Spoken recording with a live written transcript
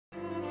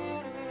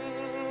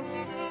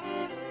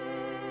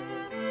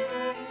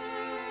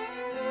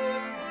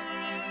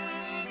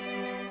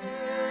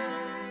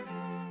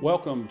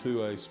Welcome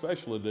to a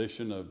special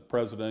edition of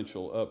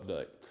Presidential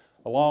Update.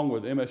 Along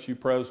with MSU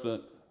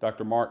President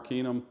Dr. Mark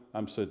Keenum,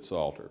 I'm Sid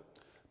Salter.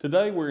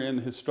 Today we're in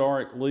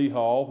historic Lee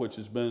Hall, which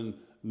has been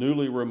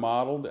newly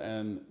remodeled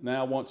and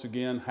now once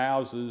again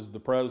houses the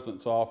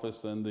President's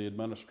office and the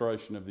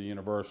administration of the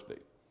university.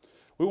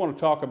 We want to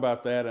talk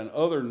about that and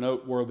other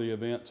noteworthy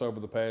events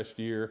over the past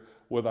year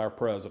with our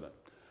President.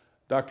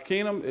 Dr.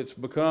 Keenum, it's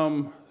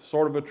become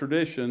sort of a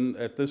tradition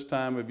at this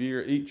time of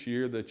year each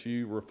year that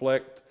you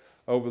reflect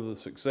over the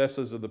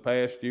successes of the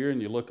past year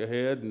and you look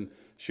ahead and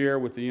share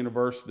with the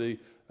university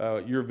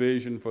your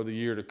vision for the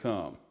year to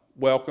come.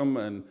 Welcome,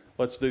 and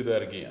let's do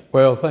that again.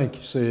 Well, thank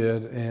you,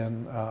 Sid,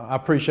 and I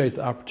appreciate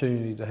the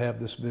opportunity to have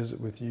this visit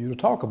with you to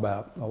talk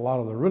about a lot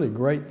of the really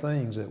great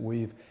things that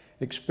we've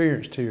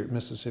experienced here at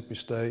Mississippi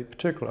State,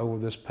 particularly over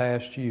this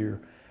past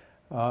year.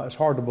 It's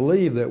hard to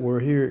believe that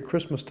we're here at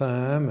Christmas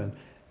time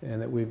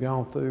and that we've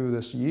gone through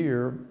this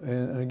year,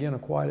 and again,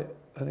 quite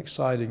an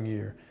exciting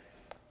year.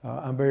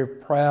 I'm very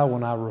proud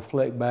when I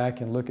reflect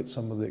back and look at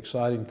some of the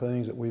exciting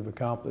things that we've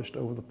accomplished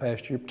over the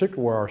past year,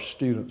 particularly where our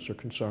students are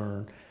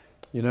concerned.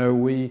 You know,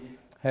 we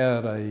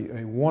had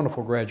a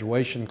wonderful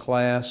graduation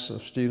class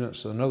of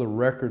students, another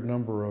record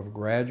number of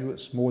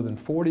graduates. More than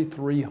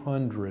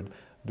 4,300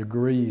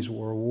 degrees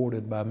were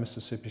awarded by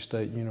Mississippi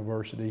State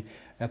University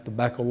at the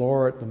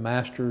baccalaureate, the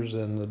master's,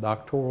 and the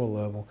doctoral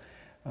level.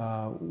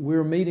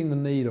 We're meeting the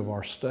need of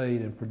our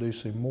state and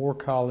producing more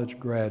college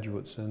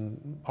graduates,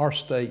 and our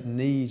state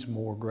needs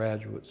more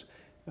graduates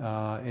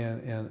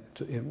in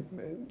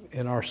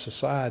our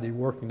society,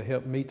 working to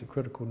help meet the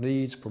critical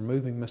needs for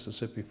moving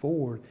Mississippi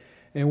forward.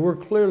 And we're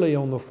clearly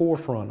on the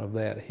forefront of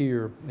that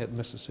here at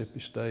Mississippi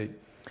State.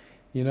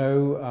 You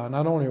know,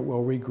 not only are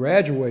we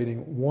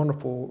graduating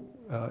wonderful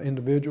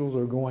individuals who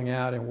are going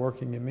out and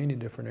working in many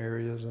different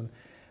areas,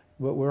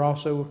 but we're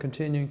also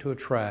continuing to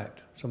attract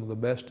some of the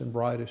best and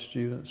brightest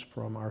students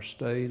from our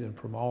state and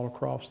from all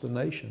across the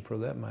nation, for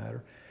that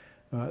matter.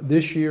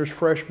 This year's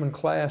freshman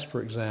class,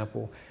 for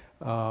example,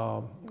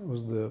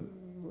 was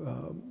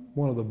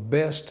one of the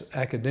best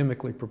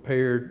academically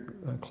prepared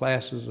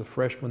classes of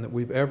freshmen that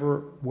we've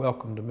ever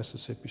welcomed to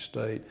Mississippi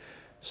State,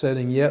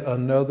 setting yet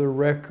another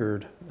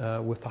record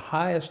with the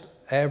highest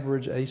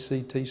average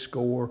ACT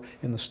score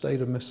in the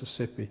state of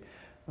Mississippi.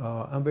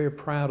 I'm very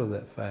proud of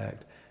that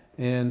fact.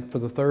 And for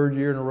the third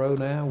year in a row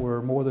now,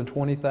 we're more than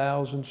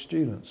 20,000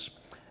 students.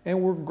 And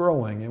we're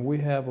growing, and we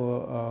have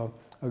a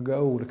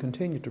goal to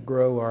continue to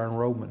grow our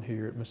enrollment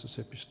here at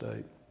Mississippi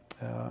State.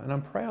 And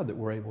I'm proud that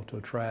we're able to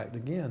attract,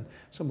 again,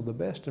 some of the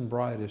best and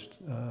brightest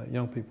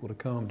young people to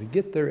come to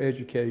get their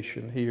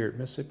education here at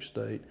Mississippi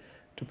State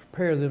to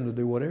prepare them to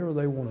do whatever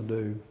they want to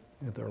do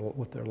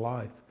with their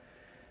life.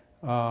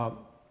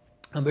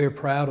 I'm very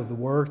proud of the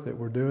work that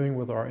we're doing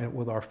with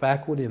our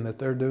faculty and that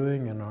they're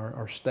doing, and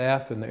our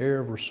staff in the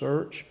area of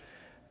research.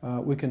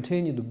 We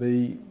continue to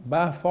be,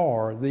 by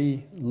far,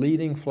 the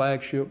leading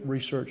flagship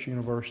research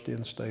university in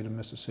the state of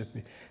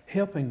Mississippi,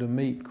 helping to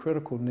meet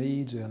critical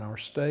needs in our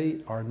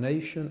state, our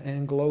nation,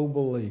 and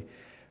globally.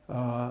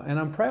 And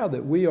I'm proud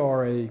that we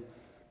are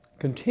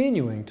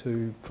continuing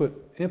to put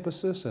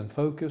emphasis and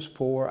focus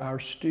for our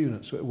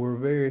students. We're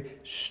very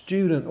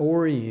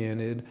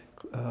student-oriented,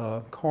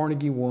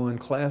 Carnegie I,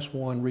 Class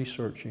I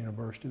research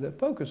university that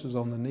focuses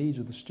on the needs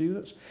of the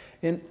students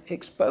and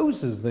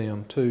exposes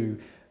them to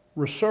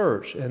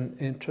research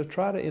and to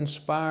try to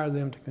inspire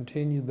them to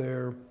continue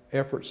their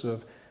efforts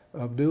of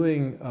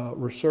doing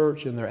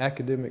research in their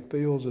academic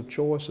fields of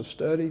choice of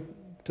study,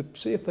 to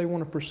see if they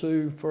want to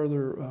pursue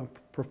further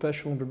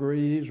professional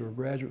degrees or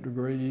graduate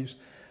degrees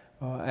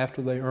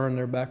after they earn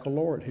their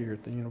baccalaureate here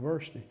at the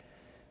university.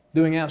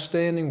 Doing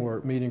outstanding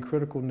work, meeting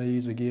critical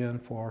needs again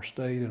for our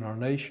state and our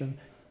nation.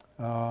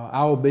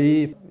 I'll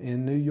be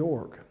in New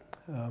York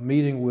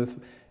meeting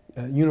with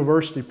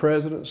university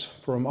presidents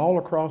from all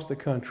across the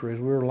country as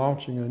we're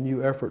launching a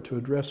new effort to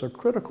address a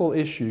critical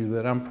issue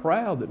that I'm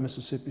proud that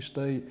Mississippi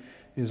State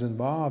is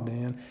involved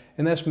in,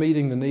 and that's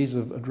meeting the needs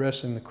of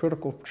addressing the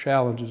critical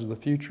challenges of the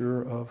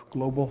future of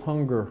global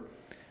hunger.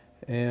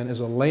 And as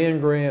a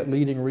land-grant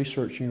leading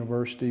research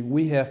university,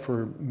 we have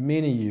for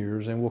many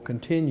years and will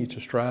continue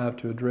to strive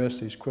to address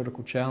these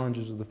critical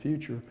challenges of the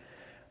future.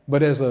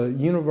 But as a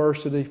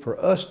university, for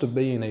us to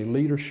be in a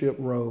leadership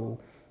role,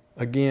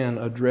 again,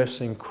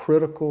 addressing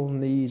critical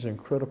needs and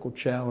critical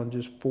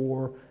challenges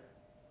for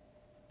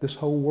this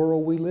whole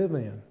world we live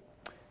in,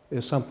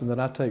 is something that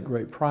I take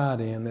great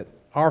pride in, that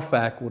our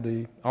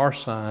faculty, our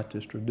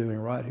scientists are doing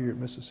right here at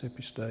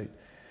Mississippi State.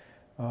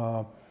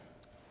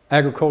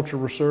 Agricultural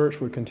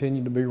research would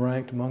continue to be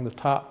ranked among the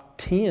top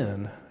 10.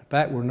 In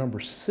fact, we're number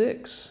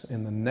 6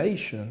 in the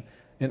nation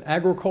in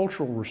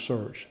agricultural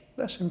research.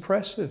 That's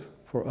impressive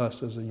for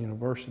us as a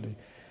university.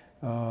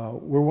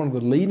 We're one of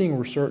the leading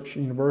research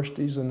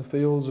universities in the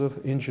fields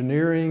of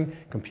engineering,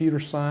 computer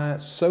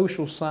science,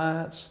 social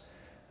science,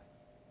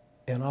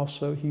 and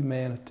also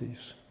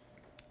humanities,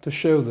 to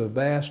show the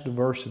vast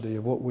diversity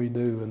of what we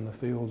do in the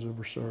fields of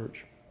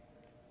research.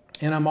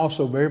 And I'm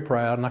also very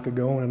proud, and I could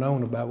go on and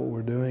on about what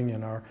we're doing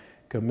in our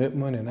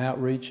commitment and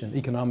outreach and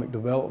economic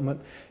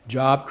development,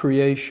 job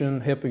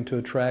creation, helping to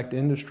attract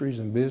industries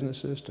and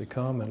businesses to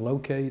come and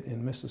locate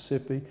in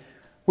Mississippi.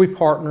 We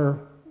partner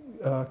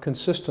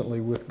consistently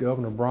with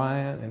Governor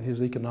Bryant and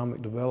his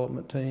economic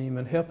development team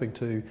and helping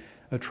to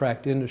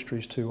attract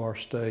industries to our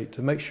state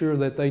to make sure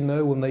that they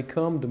know when they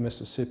come to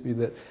Mississippi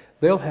that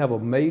they'll have a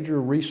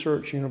major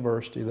research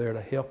university there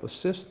to help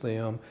assist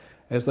them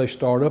as they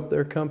start up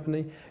their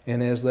company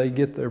and as they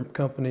get their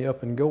company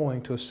up and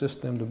going, to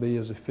assist them to be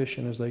as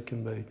efficient as they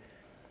can be.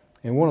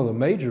 And one of the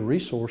major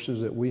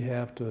resources that we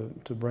have to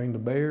bring to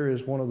bear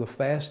is one of the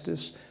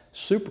fastest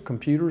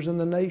supercomputers in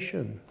the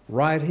nation,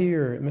 right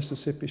here at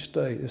Mississippi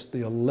State. It's the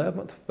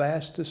 11th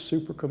fastest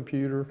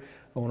supercomputer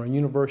on a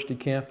university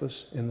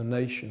campus in the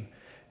nation.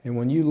 And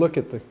when you look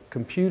at the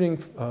computing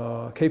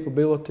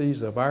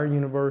capabilities of our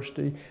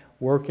university,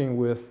 working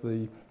with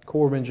the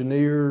Corps of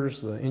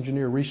Engineers, the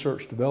Engineer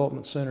Research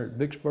Development Center at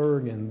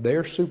Vicksburg, and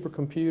their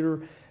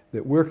supercomputer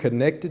that we're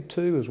connected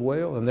to as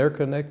well, and they're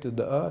connected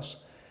to us,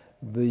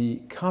 the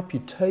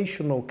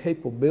computational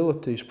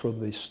capabilities for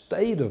the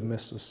state of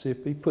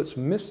Mississippi puts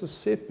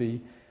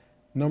Mississippi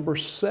number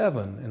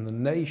 7 in the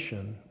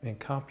nation in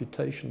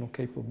computational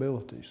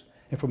capabilities.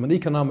 And from an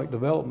economic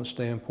development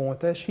standpoint,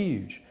 that's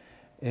huge.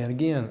 And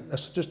again,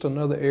 that's just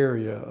another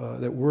area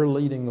that we're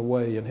leading the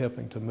way in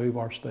helping to move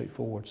our state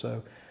forward.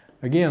 So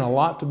again, a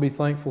lot to be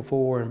thankful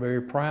for and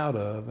very proud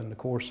of in the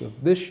course of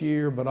this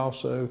year, but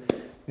also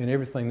in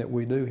everything that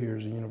we do here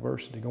as a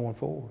university going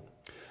forward.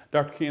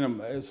 Dr.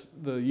 Keenum, as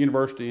the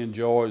university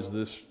enjoys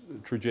this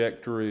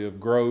trajectory of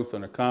growth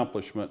and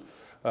accomplishment,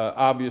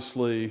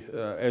 obviously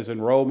as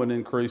enrollment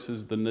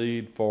increases, the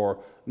need for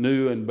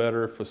new and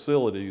better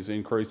facilities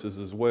increases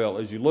as well.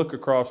 As you look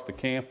across the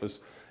campus,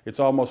 it's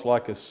almost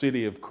like a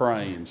city of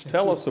cranes.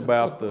 Tell us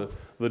about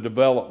the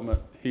development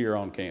here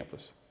on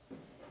campus.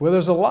 Well,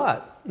 there's a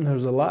lot.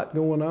 There's a lot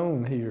going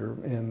on here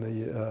in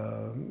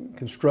the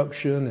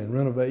construction and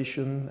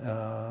renovation.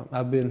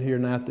 I've been here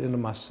now at the end of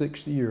my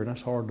 6th year, and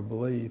that's hard to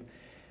believe.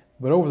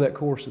 But over that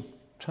course of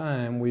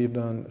time, we've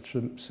done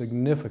some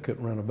significant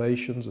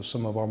renovations of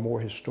some of our more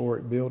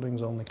historic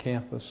buildings on the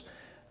campus.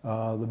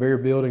 The very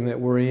building that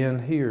we're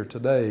in here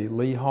today,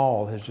 Lee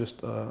Hall, has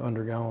just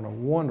undergone a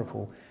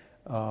wonderful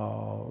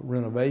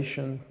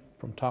renovation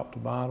from top to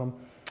bottom.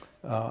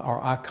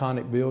 Our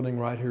iconic building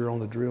right here on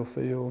the drill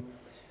field.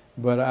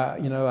 But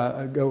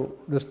I go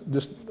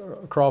just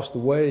across the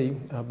way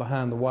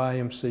behind the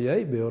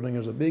YMCA building.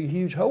 There's a big,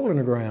 huge hole in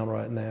the ground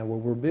right now where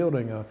we're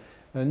building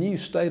a new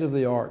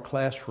state-of-the-art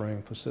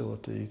classroom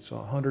facility. It's a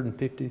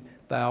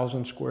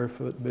 150,000 square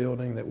foot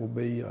building that will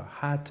be a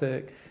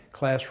high-tech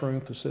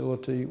classroom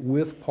facility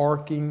with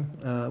parking,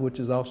 which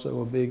is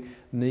also a big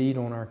need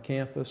on our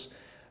campus.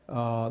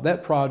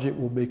 That project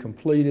will be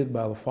completed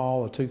by the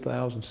fall of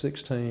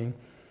 2016.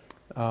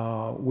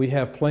 We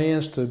have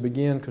plans to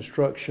begin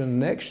construction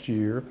next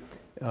year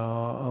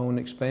on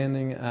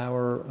expanding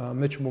our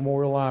Mitchell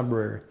Memorial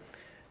Library.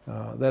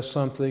 That's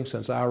something,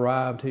 since I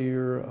arrived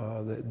here,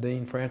 that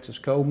Dean Francis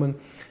Coleman,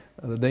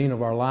 the Dean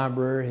of our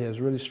library,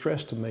 has really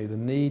stressed to me the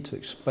need to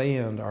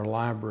expand our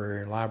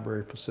library and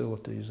library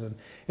facilities. And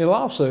it'll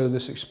also,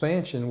 this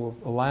expansion will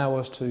allow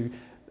us to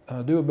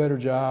do a better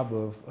job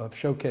of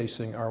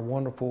showcasing our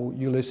wonderful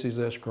Ulysses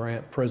S.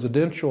 Grant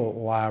Presidential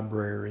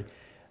Library.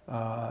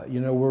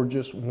 We're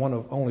just one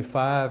of only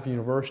 5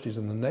 universities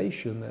in the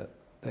nation that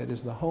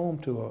is the home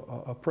to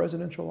a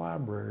presidential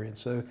library. And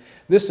so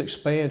this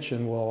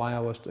expansion will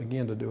allow us,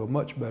 again, to do a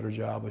much better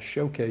job of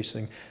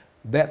showcasing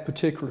that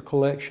particular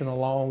collection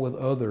along with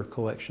other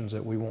collections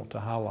that we want to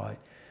highlight.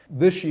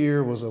 This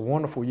year was a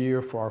wonderful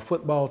year for our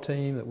football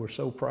team, that we're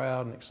so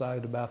proud and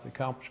excited about the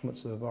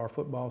accomplishments of our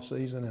football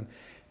season. And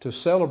to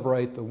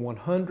celebrate the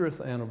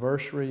 100th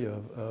anniversary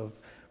of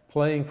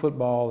playing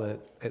football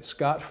at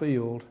Scott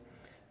Field,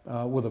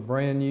 with a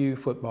brand new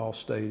football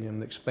stadium,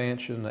 the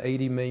expansion, the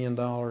 $80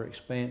 million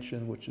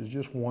expansion, which is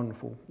just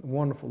wonderful,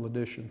 wonderful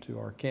addition to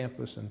our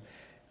campus and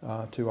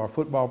to our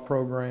football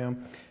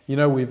program.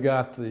 We've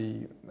got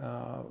the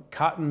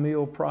cotton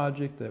mill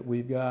project that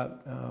we've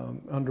got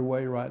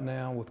underway right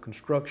now with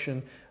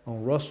construction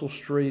on Russell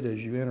Street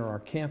as you enter our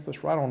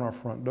campus, right on our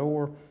front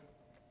door.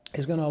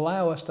 Is going to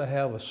allow us to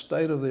have a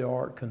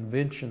state-of-the-art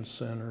convention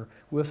center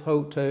with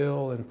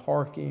hotel and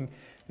parking.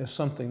 Is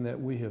something that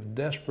we have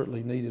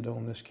desperately needed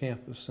on this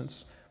campus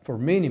for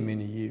many,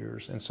 many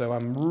years. And so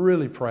I'm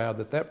really proud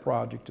that that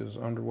project is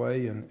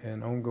underway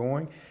and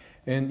ongoing.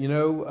 And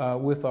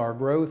with our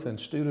growth in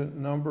student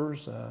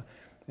numbers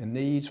and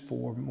needs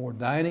for more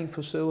dining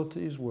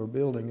facilities, we're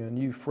building a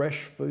new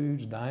fresh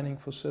foods dining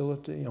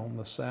facility on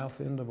the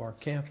south end of our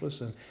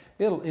campus. And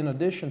it'll, in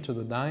addition to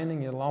the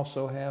dining, it'll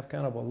also have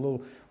kind of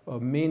a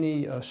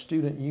mini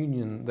student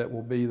union that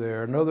will be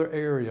there, another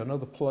area,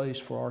 another place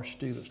for our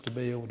students to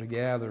be able to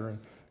gather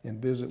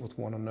and visit with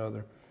one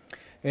another.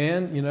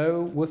 And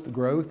with the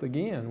growth,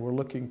 again, we're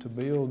looking to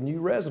build new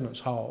residence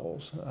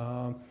halls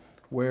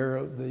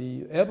where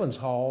the Evans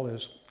Hall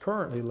is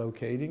currently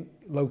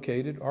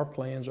located. Our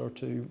plans are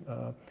to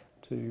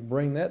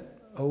bring that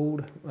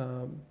old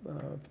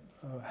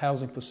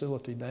housing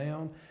facility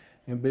down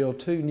and build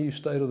 2 new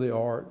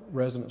state-of-the-art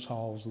residence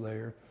halls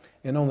there.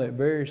 And on that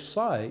very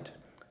site,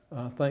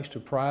 thanks to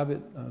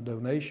private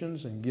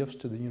donations and gifts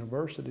to the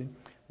university,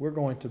 we're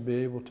going to be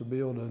able to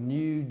build a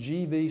new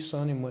G.V.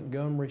 Sonny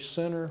Montgomery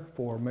Center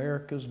for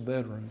America's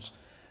Veterans.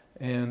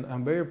 And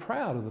I'm very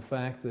proud of the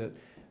fact that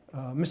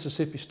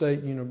Mississippi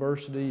State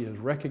University is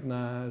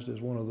recognized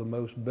as one of the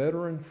most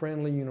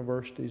veteran-friendly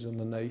universities in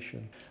the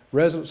nation.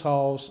 Residence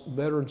halls,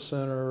 veteran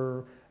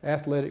center,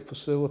 athletic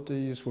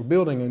facilities. We're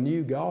building a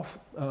new golf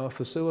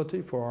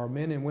facility for our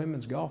men and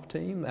women's golf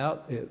team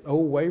out at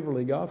Old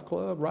Waverly Golf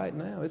Club right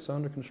now. It's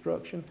under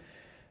construction.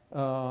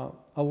 A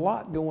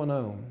lot going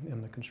on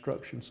in the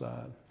construction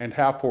side. And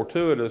how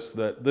fortuitous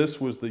that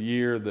this was the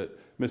year that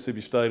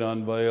Mississippi State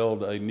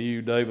unveiled a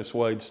new Davis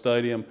Wade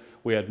Stadium.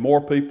 We had more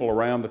people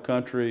around the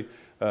country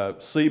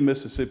see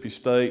Mississippi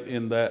State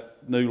in that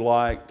new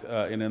light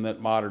and in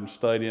that modern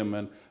stadium.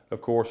 And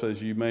of course,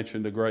 as you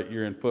mentioned, a great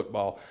year in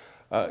football.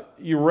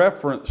 You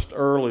referenced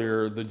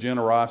earlier the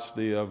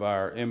generosity of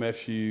our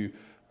MSU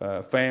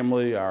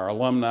family, our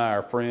alumni,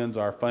 our friends,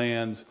 our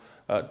fans.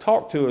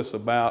 Talk to us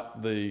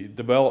about the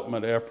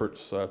development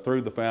efforts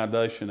through the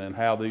foundation and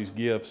how these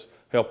gifts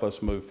help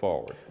us move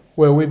forward.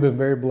 Well, we've been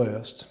very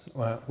blessed.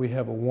 We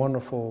have a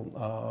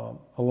wonderful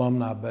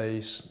alumni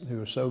base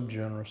who are so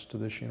generous to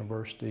this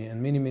university,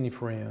 and many, many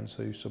friends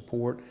who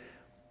support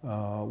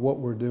what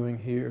we're doing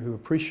here, who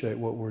appreciate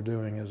what we're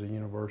doing as a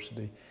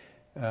university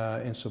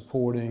in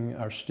supporting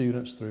our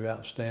students through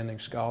outstanding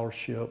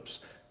scholarships,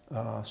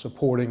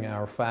 supporting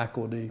our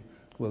faculty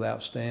with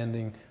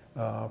outstanding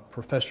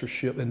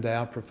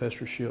endowed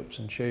professorships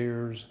and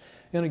chairs,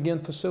 and again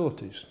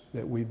facilities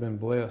that we've been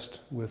blessed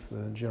with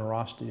the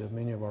generosity of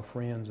many of our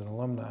friends and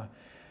alumni.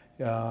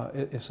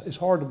 It's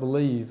hard to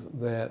believe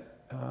that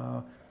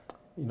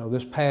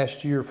this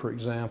past year, for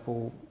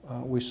example,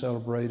 we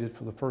celebrated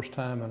for the first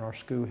time in our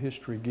school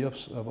history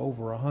gifts of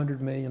over $100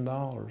 million,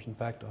 in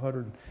fact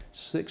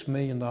 $106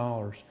 million.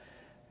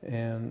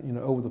 And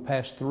over the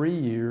past 3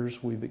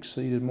 years we've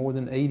exceeded more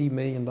than $80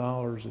 million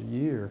a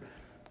year,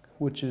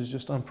 which is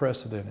just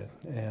unprecedented,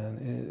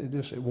 and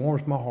it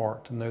warms my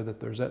heart to know that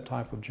there's that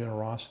type of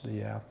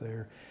generosity out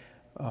there.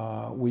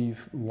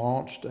 We've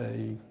launched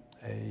a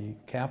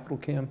capital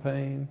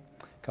campaign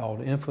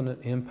called Infinite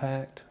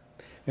Impact,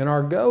 and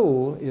our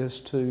goal is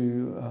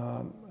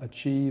to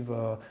achieve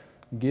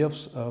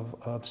gifts of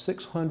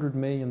 $600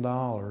 million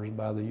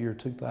by the year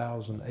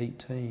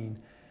 2018.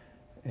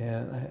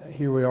 And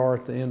here we are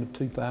at the end of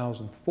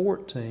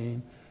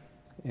 2014,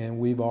 and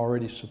we've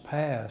already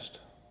surpassed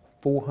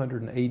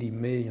 $480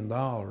 million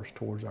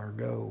towards our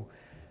goal.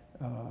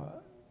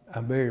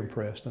 I'm very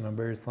impressed, and I'm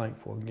very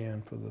thankful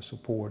again for the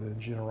support and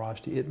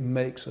generosity. It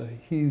makes a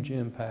huge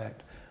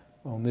impact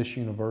on this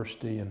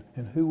university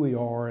and who we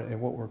are and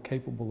what we're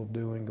capable of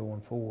doing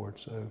going forward.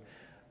 So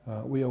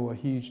we owe a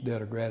huge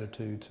debt of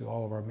gratitude to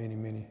all of our many,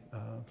 many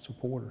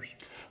supporters.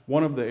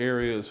 One of the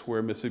areas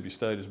where Mississippi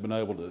State has been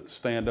able to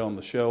stand on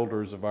the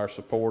shoulders of our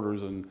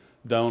supporters and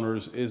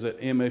donors is at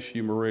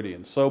MSU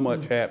Meridian. So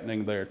much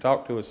happening there.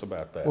 Talk to us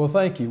about that. Well,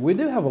 thank you. We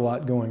do have a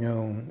lot going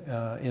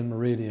on in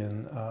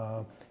Meridian.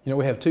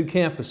 We have 2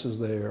 campuses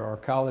there, our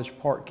College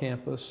Park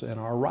campus and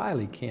our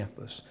Riley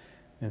campus.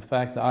 In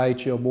fact, the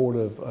IHL Board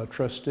of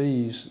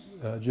Trustees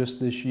just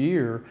this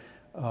year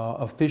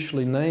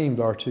officially named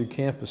our 2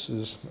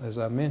 campuses, as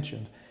I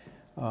mentioned.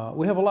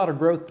 We have a lot of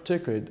growth,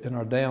 particularly in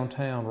our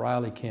downtown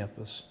Riley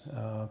campus.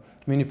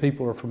 Many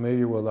people are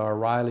familiar with our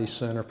Riley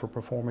Center for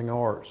Performing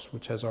Arts,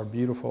 which has our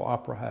beautiful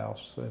opera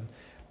house and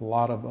a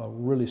lot of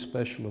really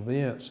special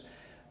events.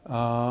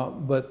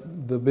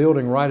 But the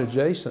building right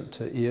adjacent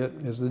to it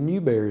is the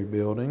Newberry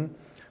building,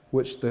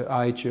 which the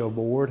IHL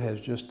Board has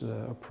just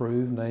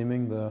approved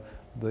naming the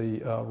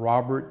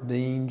Robert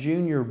Dean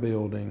Jr.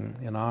 building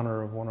in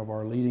honor of one of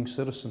our leading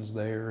citizens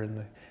there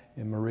in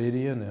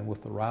Meridian and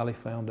with the Riley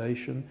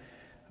Foundation.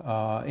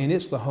 And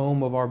it's the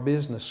home of our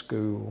business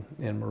school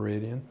in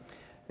Meridian.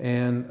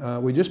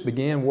 And we just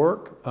began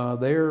work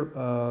there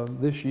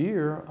this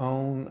year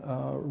on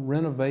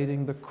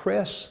renovating the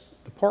Crest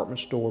department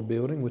store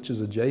building, which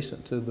is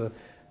adjacent to the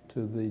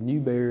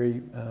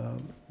Newberry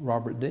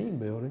Robert Dean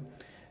building.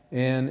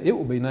 And it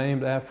will be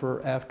named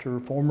after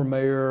former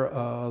mayor,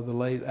 the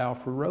late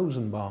Alfred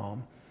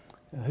Rosenbaum,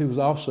 who was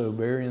also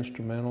very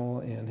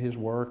instrumental in his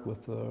work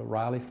with the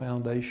Riley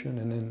Foundation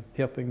and in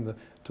helping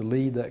to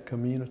lead that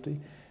community.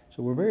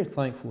 So we're very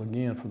thankful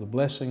again for the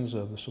blessings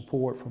of the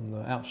support from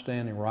the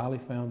outstanding Riley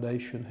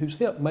Foundation, who's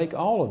helped make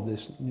all of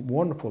this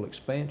wonderful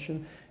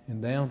expansion in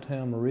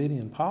downtown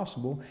Meridian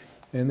possible.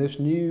 And this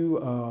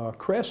new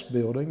Crest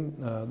building,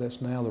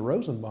 that's now the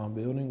Rosenbaum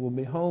building, will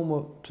be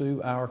home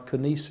to our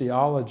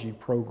kinesiology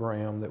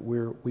program that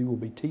we will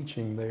be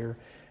teaching there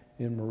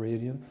in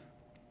Meridian.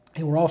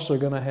 And we're also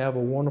going to have a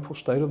wonderful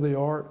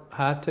state-of-the-art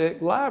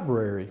high-tech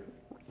library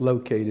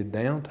located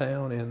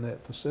downtown in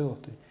that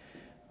facility.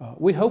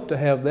 We hope to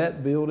have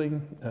that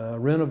building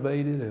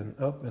renovated and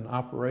up and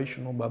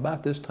operational by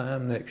about this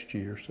time next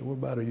year, so we're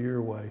about a year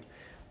away.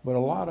 but a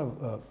lot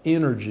of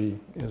energy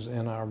is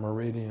in our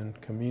Meridian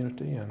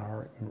community and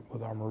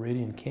with our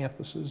Meridian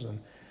campuses,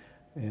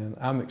 and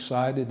I'm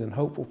excited and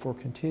hopeful for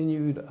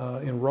continued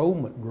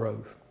enrollment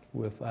growth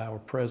with our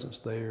presence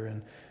there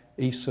in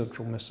East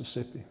Central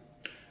Mississippi.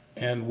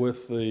 And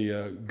with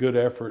the good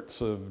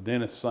efforts of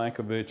Dennis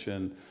Sankovich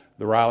and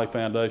the Riley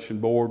Foundation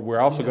Board, we're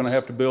also going to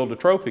have to build a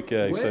trophy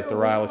case at the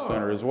Riley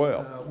Center as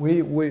well.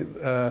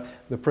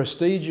 The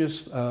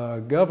prestigious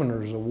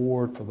Governor's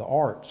Award for the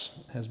Arts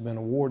has been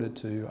awarded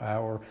to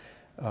our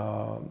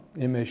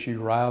MSU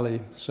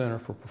Riley Center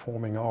for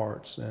Performing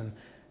Arts, and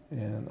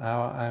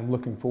I'm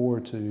looking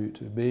forward to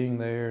being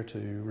there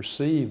to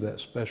receive that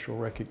special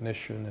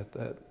recognition at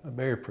that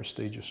very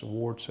prestigious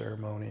award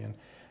ceremony. And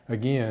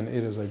again,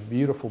 it is a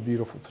beautiful,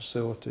 beautiful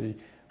facility,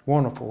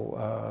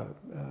 wonderful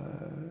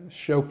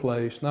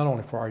showplace, not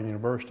only for our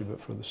university, but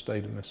for the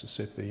state of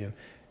Mississippi. And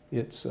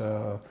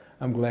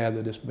I'm glad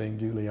that it's being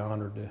duly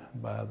honored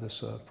by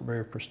this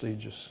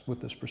with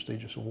this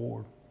prestigious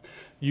award.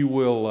 You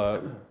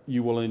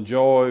will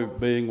enjoy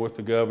being with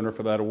the governor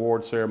for that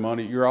award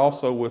ceremony. You're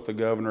also with the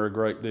governor a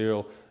great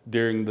deal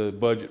during the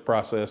budget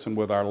process and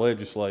with our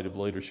legislative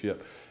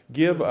leadership.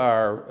 Give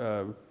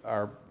our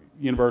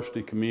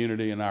university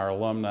community and our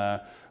alumni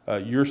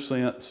your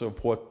sense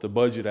of what the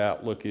budget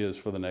outlook is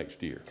for the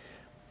next year.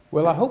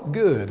 Well, I hope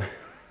good.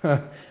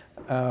 I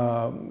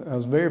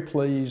was very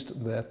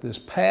pleased that this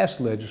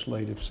past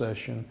legislative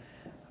session,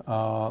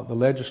 the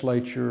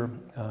legislature,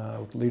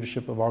 with the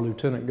leadership of our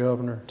Lieutenant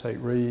Governor, Tate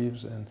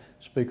Reeves, and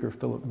Speaker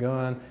Philip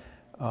Gunn,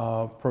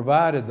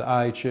 provided the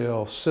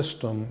IHL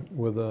system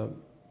with a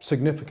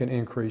significant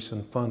increase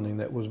in funding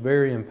that was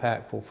very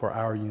impactful for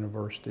our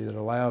university, that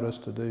allowed us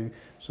to do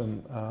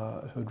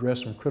to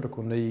address some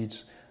critical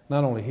needs,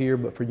 not only here,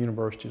 but for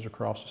universities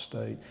across the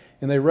state.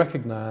 And they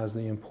recognize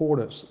the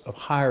importance of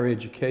higher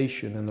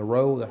education and the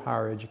role that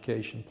higher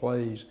education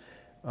plays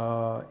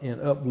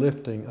in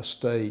uplifting a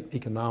state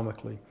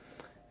economically.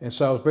 And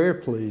so I was very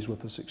pleased with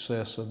the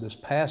success of this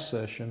past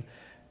session,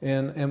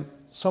 and am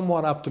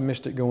somewhat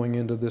optimistic going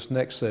into this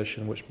next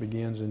session, which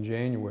begins in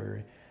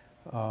January.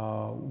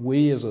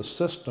 We as a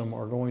system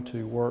are going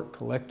to work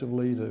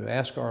collectively to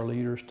ask our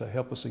leaders to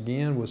help us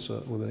again with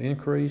an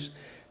increase,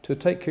 to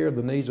take care of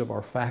the needs of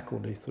our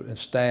faculty and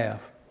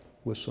staff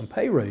with some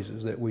pay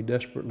raises that we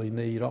desperately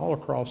need all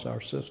across our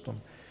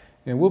system.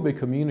 And we'll be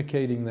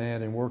communicating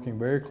that and working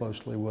very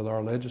closely with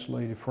our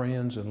legislative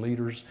friends and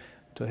leaders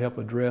to help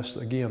address,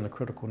 again, the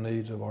critical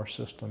needs of our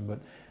system. But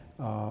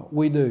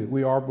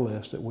we are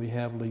blessed that we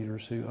have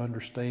leaders who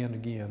understand,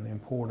 again, the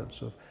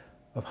importance of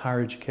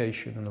higher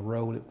education and the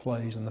role it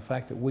plays, and the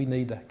fact that we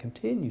need to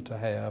continue to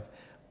have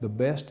the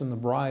best and the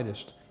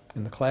brightest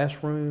in the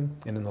classroom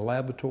and in the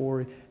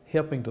laboratory,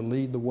 helping to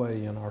lead the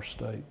way in our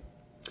state.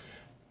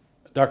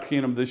 Dr.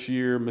 Keenum, this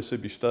year,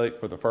 Mississippi State,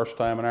 for the first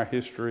time in our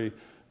history,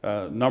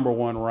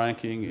 #1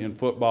 ranking in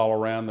football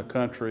around the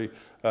country,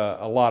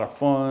 a lot of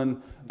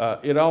fun.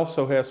 It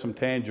also has some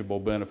tangible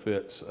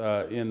benefits.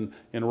 In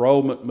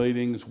enrollment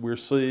meetings, we're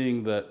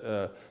seeing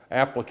that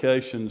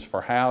applications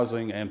for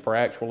housing and for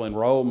actual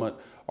enrollment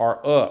are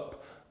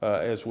up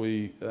as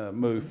we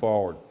move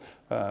forward.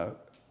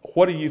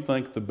 What do you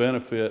think the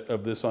benefit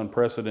of this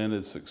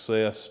unprecedented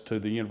success to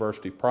the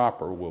university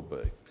proper will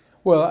be?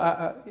 Well,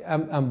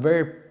 I'm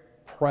very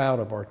proud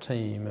of our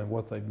team and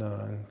what they've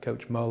done,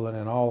 Coach Mullen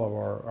and all of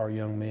our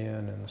young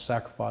men, and the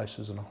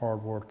sacrifices and the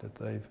hard work that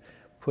they've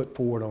put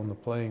forward on the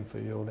playing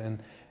field.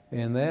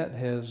 And that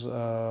has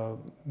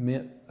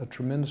meant a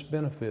tremendous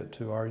benefit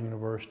to our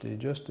university,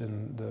 just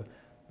in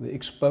the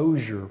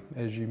exposure,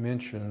 as you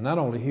mentioned, not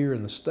only here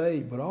in the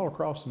state, but all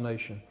across the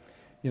nation.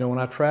 You know, when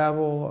I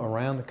travel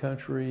around the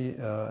country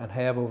and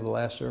have over the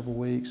last several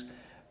weeks,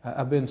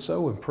 I've been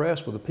so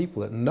impressed with the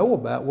people that know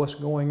about what's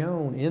going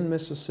on in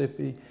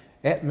Mississippi,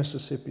 at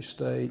Mississippi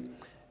State.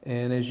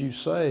 And as you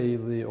say,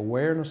 the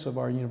awareness of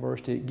our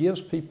university, it gives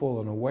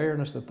people an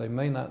awareness that they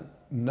may not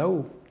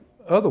know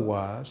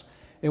otherwise.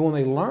 And when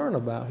they learn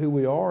about who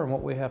we are and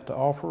what we have to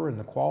offer and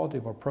the quality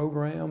of our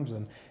programs,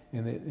 and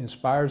it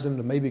inspires them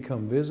to maybe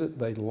come visit,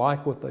 they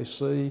like what they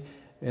see.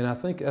 And I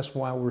think that's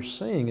why we're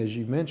seeing, as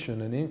you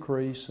mentioned, an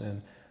increase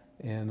in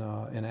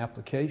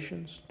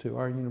applications to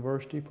our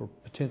university for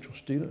potential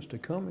students to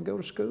come and go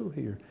to school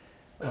here.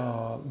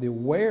 The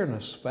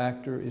awareness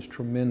factor is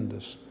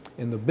tremendous.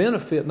 And the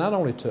benefit not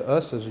only to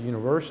us as a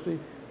university,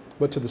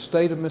 but to the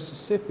state of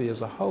Mississippi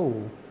as a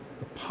whole,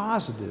 the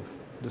positive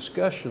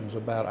discussions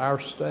about our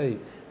state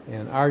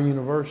and our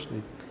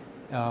university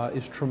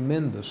is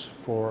tremendous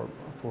for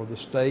the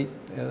state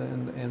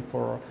and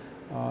for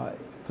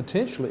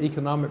potentially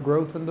economic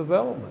growth and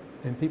development,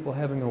 and people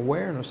having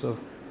awareness of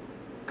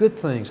good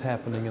things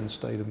happening in the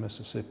state of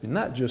Mississippi,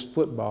 not just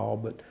football,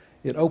 but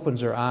it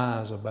opens their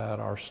eyes about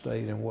our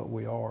state and what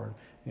we are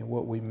and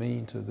what we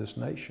mean to this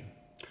nation.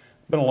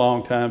 It's been a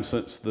long time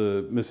since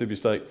the Mississippi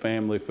State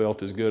family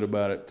felt as good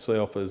about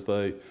itself as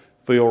they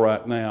feel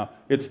right now.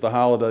 It's the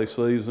holiday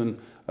season.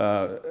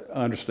 I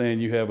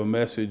understand you have a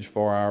message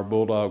for our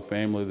Bulldog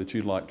family that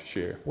you'd like to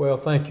share. Well,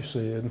 thank you,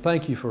 Sid, and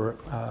thank you for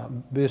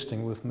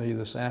visiting with me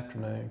this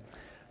afternoon.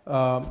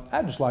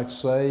 I'd just like to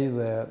say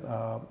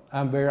that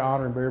I'm very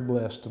honored and very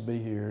blessed to be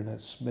here, and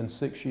it's been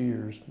 6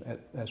 years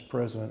as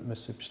president of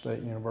Mississippi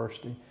State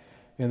University.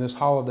 And this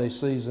holiday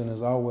season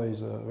is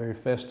always a very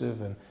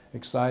festive and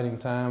exciting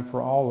time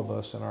for all of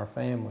us and our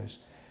families.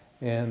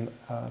 And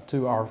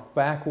to our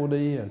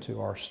faculty and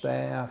to our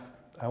staff,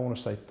 I want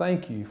to say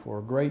thank you for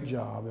a great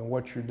job in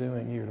what you're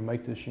doing here to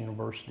make this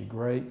university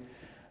great.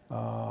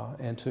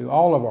 And to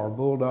all of our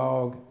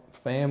Bulldog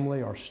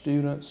family, our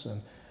students,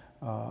 and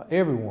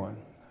everyone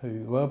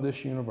who love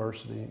this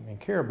university and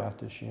care about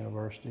this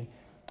university.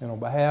 And on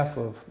behalf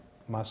of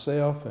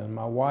myself and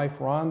my wife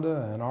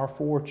Rhonda and our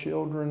 4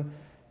 children,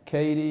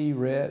 Katie,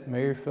 Rhett,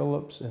 Mary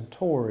Phillips, and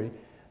Tori,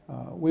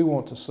 we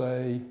want to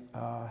say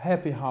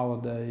happy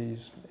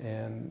holidays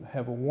and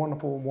have a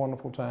wonderful,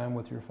 wonderful time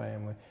with your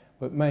family.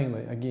 But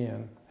mainly,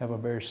 again, have a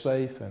very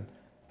safe and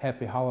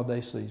happy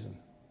holiday season.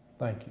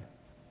 Thank you.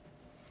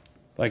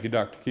 Thank you,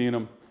 Dr.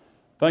 Keenum.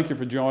 Thank you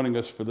for joining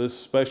us for this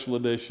special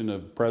edition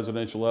of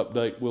Presidential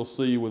Update. We'll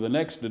see you with the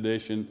next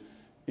edition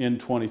in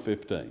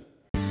 2015.